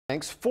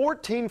Thanks.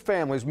 14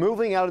 families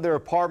moving out of their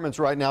apartments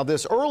right now.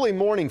 This early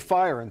morning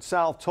fire in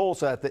South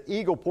Tulsa at the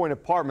Eagle Point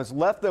Apartments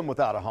left them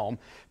without a home.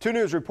 2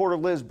 News reporter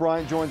Liz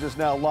Bryant joins us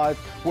now live,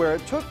 where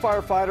it took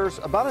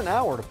firefighters about an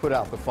hour to put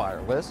out the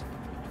fire. Liz?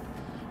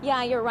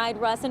 Yeah, you're right,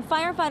 Russ. And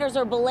firefighters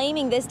are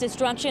blaming this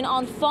destruction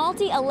on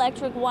faulty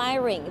electric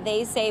wiring.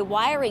 They say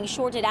wiring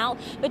shorted out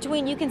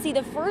between, you can see,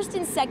 the first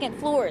and second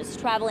floors,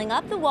 traveling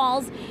up the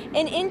walls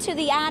and into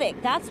the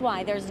attic. That's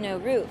why there's no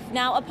roof.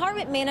 Now,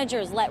 apartment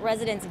managers let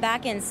residents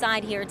back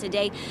inside here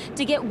today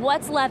to get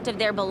what's left of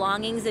their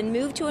belongings and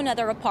move to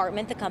another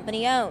apartment the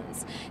company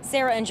owns.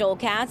 Sarah and Joel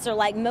Katz are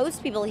like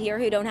most people here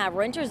who don't have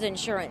renter's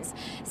insurance.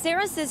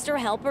 Sarah's sister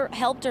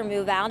helped her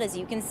move out. As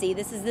you can see,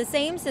 this is the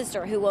same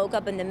sister who woke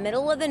up in the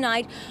middle of the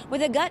night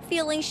with a gut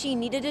feeling she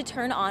needed to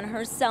turn on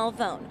her cell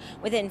phone.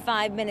 Within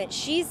 5 minutes,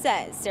 she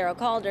says, Sarah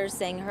called her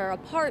saying her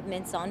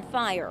apartment's on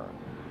fire.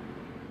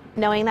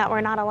 Knowing that we're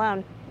not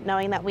alone,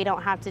 knowing that we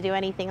don't have to do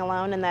anything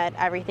alone and that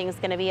everything's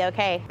going to be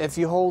okay. If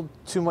you hold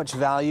too much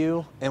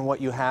value in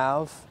what you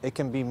have, it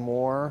can be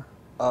more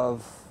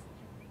of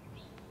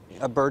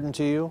a burden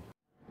to you.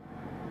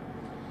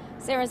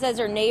 Sarah says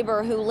her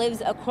neighbor who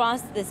lives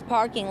across this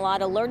parking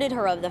lot alerted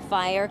her of the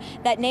fire.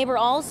 That neighbor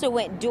also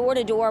went door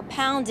to door,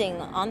 pounding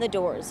on the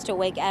doors to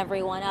wake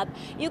everyone up.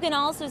 You can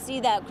also see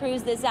that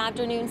crews this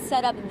afternoon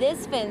set up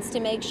this fence to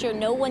make sure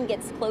no one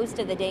gets close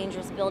to the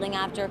dangerous building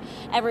after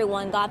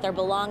everyone got their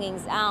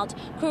belongings out.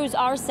 Crews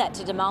are set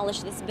to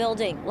demolish this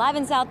building. Live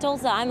in South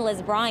Tulsa, I'm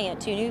Liz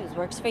Bryant. 2 News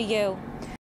works for you.